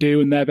people are going to do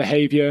and their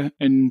behavior.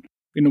 And,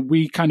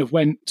 we kind of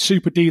went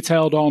super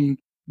detailed on,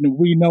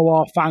 we know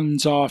our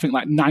fans are, I think,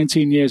 like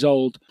 19 years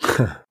old,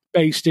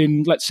 based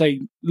in, let's say,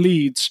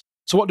 Leeds.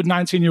 So what do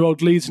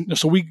 19-year-old Leeds?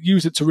 So we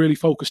use it to really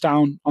focus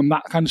down on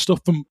that kind of stuff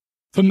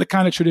from the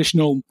kind of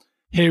traditional,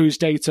 here is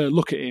data,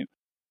 look at it.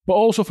 But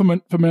also from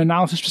an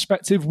analysis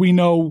perspective, we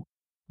know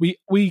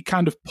we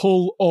kind of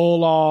pull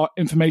all our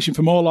information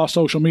from all our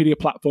social media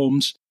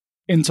platforms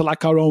into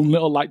like our own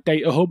little like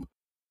data hub.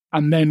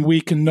 And then we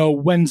can know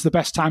when's the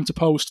best time to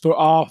post for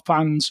our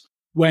fans,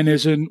 when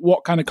isn't,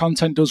 what kind of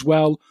content does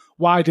well,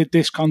 why did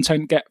this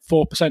content get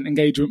 4%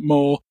 engagement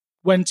more,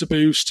 when to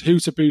boost, who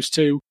to boost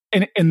to,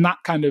 in that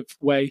kind of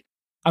way.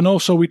 And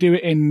also we do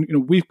it in,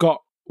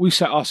 we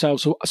set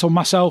ourselves, so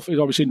myself is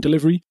obviously in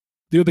delivery.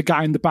 The other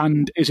guy in the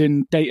band is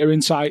in data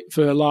insight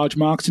for a large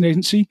marketing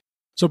agency.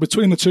 So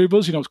between the two of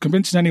us,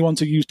 convincing anyone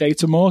to use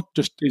data more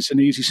just is an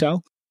easy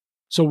sell.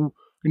 So,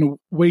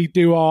 we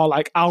do our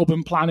like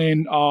album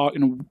planning, our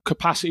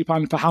capacity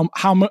planning for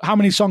how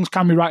many songs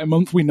can we write a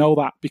month. We know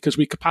that because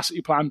we capacity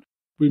plan,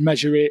 we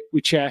measure it,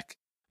 we check.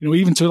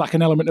 Even to like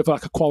an element of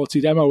like a quality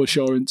demo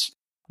assurance.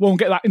 Won't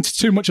get that into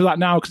too much of that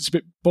now because it's a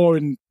bit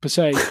boring per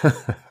se.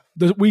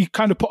 We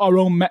kind of put our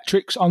own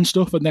metrics on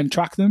stuff and then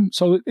track them.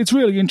 So it's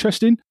really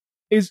interesting.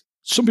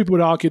 Some people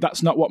would argue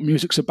that's not what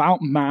music's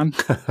about, man,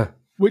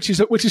 which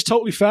is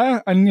totally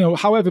fair. And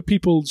however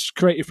people's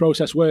creative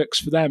process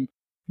works for them.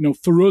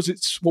 For us,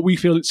 it's what we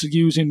feel it's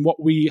using what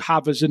we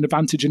have as an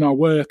advantage in our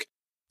work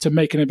to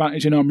make an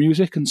advantage in our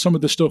music. And some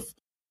of the stuff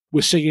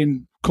we're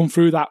seeing come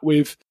through that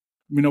with,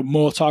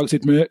 more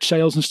targeted merch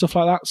sales and stuff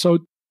like that. So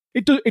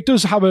it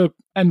does have a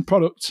end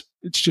product.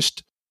 It's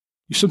just,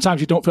 sometimes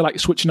you don't feel like you're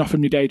switching off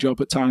from your day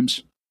job at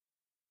times.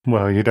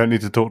 Well, you don't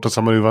need to talk to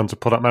someone who runs a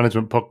product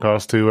management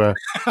podcast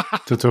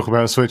to talk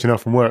about switching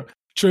off from work.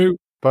 True.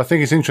 But I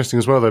think it's interesting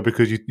as well, though,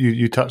 because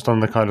you touched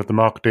on the kind of the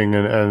marketing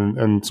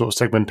and sort of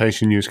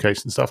segmentation use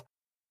case and stuff,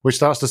 which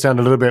starts to sound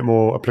a little bit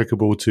more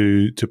applicable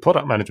to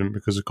product management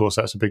because, of course,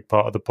 that's a big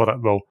part of the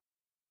product role.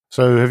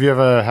 So have you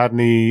ever had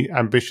any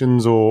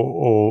ambitions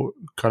or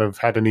kind of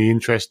had any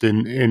interest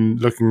in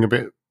looking a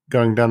bit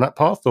going down that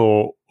path,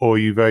 or are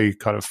you very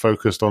kind of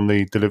focused on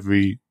the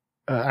delivery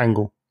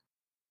angle?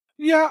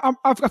 Yeah,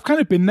 I've kind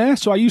of been there.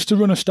 So I used to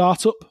run a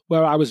startup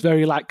where I was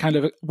very like kind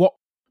of what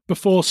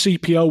before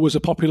CPO was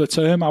a popular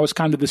term. I was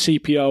kind of the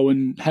CPO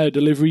and head of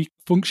delivery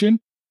function.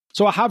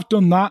 So I have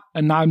done that,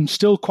 and I'm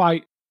still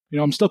quite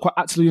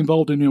actively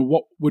involved in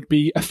what would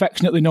be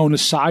affectionately known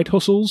as side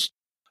hustles.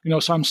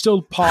 So I'm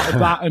still part of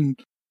that and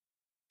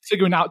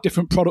figuring out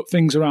different product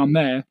things around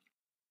there.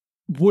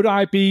 Would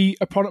I be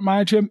a product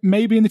manager?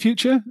 Maybe in the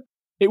future.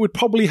 It would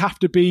probably have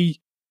to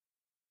be.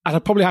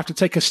 I'd probably have to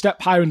take a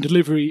step higher in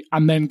delivery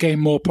and then gain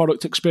more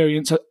product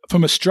experience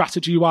from a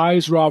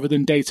strategy-wise rather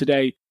than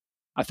day-to-day.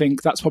 I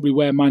think that's probably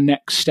where my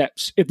next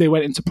steps, if they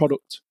went into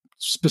product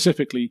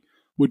specifically,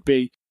 would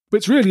be. But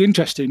it's really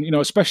interesting,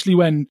 especially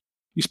when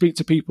you speak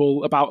to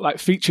people about like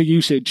feature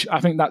usage.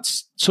 I think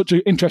that's such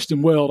an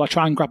interesting world. I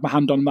try and grab my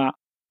hand on that,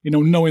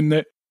 knowing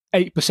that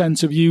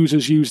 8% of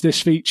users use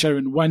this feature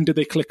and when do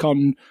they click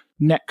on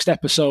next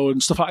episode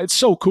and stuff like that. It's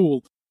so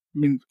cool. I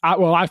mean,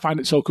 I find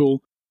it so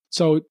cool.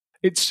 So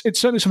it's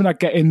certainly something I'd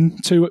get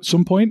into at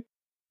some point,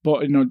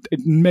 but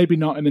maybe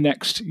not in the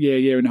next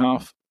year and a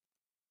half.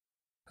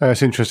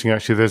 It's interesting,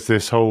 actually. There's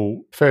this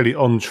whole fairly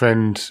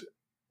on-trend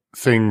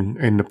thing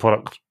in the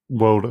product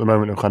world at the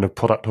moment of kind of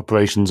product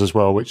operations as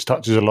well, which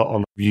touches a lot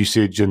on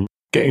usage and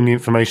getting the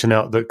information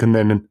out that can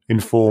then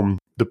inform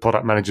the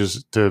product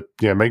managers to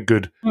make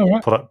good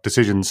product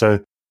decisions. So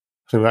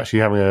we're actually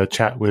having a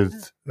chat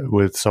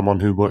with someone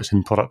who works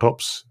in product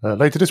ops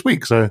later this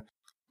week. So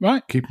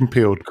keep them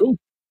peeled. Cool.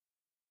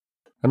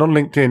 And on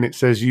LinkedIn, it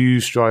says you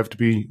strive to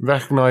be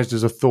recognized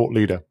as a thought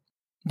leader.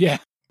 Yeah.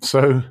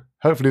 So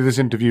hopefully this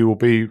interview will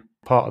be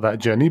part of that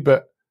journey.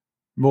 But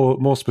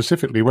more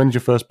specifically, when's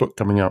your first book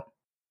coming out?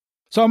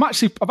 So I'm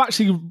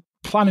actually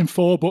planning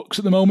 4 books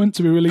at the moment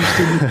to be released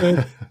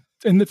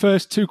in the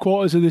first 2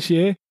 quarters of this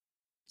year.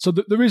 So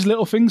there is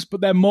little things, but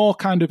they're more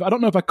kind of, I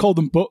don't know if I call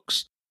them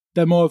books.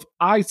 They're more of,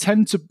 I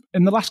tend to,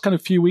 in the last kind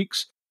of few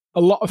weeks,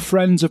 a lot of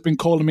friends have been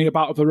calling me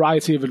about a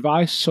variety of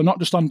advice. So not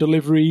just on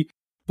delivery,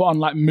 but on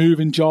like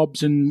moving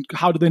jobs and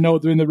how do they know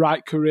they're in the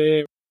right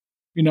career?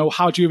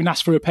 How do you even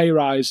ask for a pay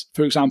rise,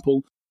 for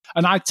example?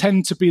 And I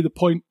tend to be the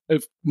point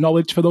of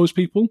knowledge for those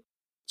people.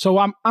 So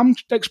I'm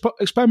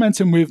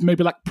experimenting with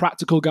maybe like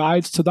practical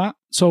guides to that.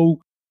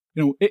 So,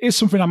 it is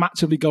something I'm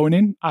actively going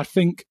in. I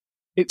think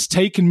it's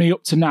taken me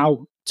up to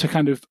now to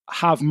kind of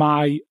have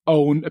my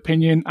own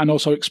opinion and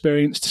also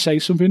experience to say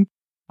something.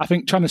 I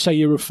think trying to say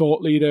you're a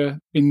thought leader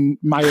in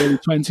my early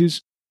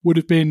 20s would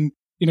have been,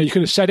 you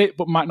could have said it,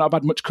 but might not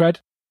have had much cred.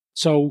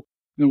 So,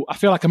 I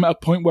feel like I'm at a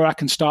point where I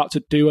can start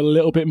to do a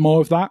little bit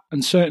more of that.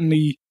 And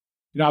certainly,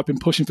 I've been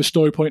pushing for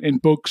story point in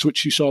bugs,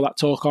 which you saw that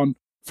talk on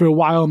for a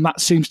while, and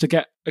that seems to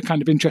get a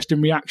kind of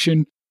interesting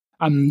reaction.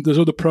 And there's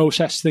other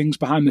process things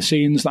behind the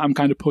scenes that I'm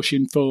kind of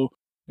pushing for,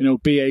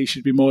 BA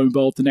should be more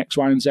involved in X,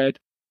 Y, and Z.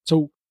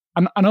 So,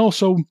 and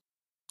also,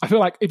 I feel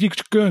like if you're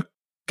going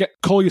to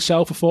call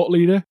yourself a thought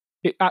leader,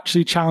 it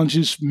actually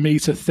challenges me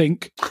to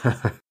think.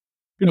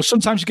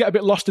 Sometimes you get a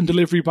bit lost in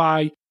delivery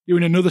by you're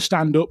in another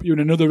stand-up, you're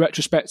in another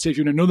retrospective,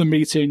 you're in another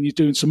meeting, you're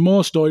doing some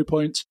more story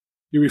points,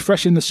 you're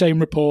refreshing the same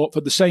report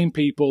for the same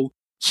people,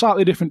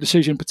 slightly different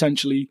decision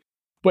potentially,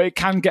 but it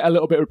can get a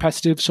little bit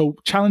repetitive. So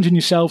challenging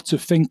yourself to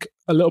think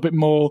a little bit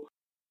more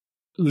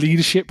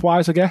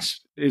leadership-wise, I guess,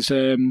 is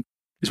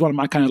one of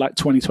my kind of like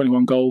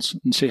 2021 goals,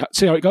 and see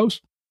how it goes.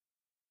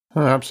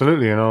 Oh,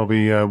 absolutely, and I'll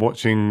be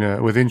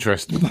watching with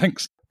interest.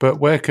 Thanks. But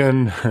where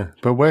can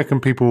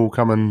people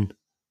come and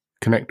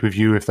connect with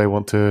you if they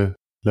want to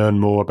learn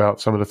more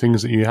about some of the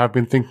things that you have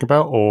been thinking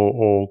about,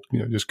 or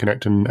just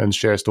connect and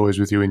share stories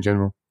with you in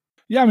general?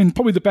 Yeah, I mean,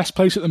 probably the best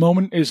place at the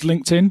moment is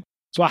LinkedIn.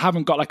 So I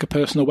haven't got like a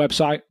personal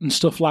website and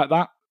stuff like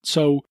that.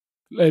 So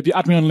if you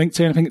add me on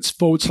LinkedIn, I think it's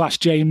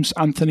 /James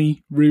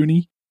Anthony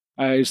Rooney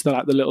is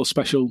the little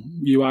special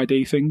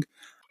UID thing.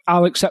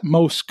 I'll accept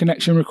most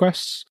connection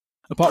requests,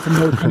 apart from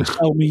those kind of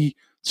sell me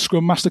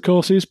Scrum Master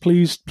courses.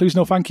 Please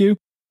no thank you.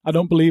 I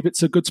don't believe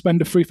it's a good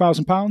spend of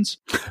 £3,000.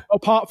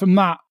 Apart from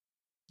that,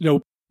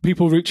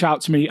 people reach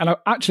out to me, and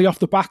actually off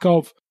the back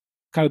of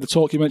kind of the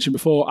talk you mentioned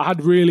before, I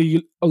had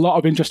really a lot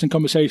of interesting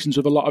conversations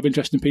with a lot of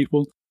interesting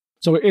people.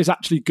 So it is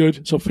actually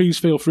good. So please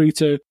feel free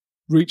to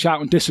reach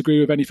out and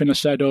disagree with anything I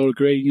said or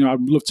agree. I'd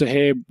love to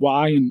hear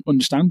why and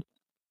understand.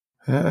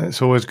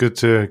 It's always good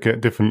to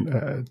get different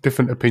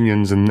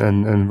opinions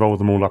and roll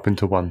them all up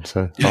into one.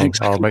 So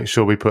I'll make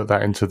sure we put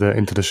that into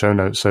the show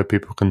notes so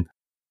people can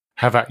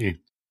have at you.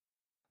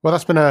 Well,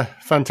 that's been a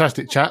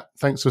fantastic chat.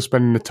 Thanks for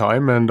spending the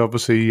time, and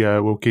obviously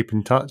we'll keep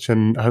in touch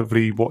and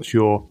hopefully watch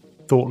your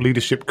thought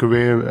leadership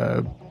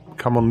career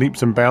come on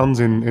leaps and bounds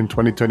in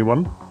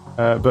 2021.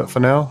 But for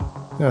now,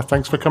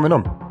 thanks for coming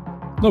on.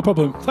 No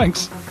problem.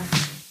 Thanks.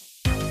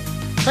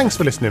 Thanks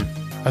for listening.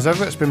 As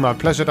ever, it's been my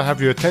pleasure to have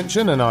your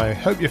attention, and I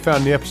hope you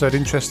found the episode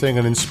interesting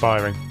and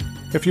inspiring.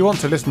 If you want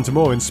to listen to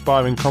more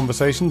inspiring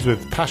conversations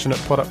with passionate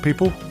product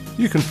people,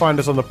 you can find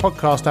us on the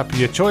podcast app of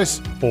your choice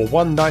or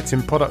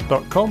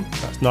onenightinproduct.com,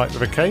 that's night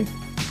with a K,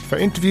 for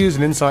interviews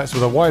and insights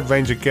with a wide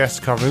range of guests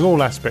covering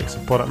all aspects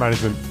of product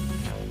management.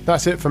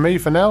 That's it for me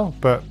for now,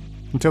 but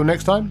until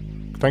next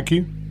time, thank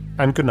you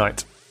and good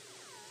night.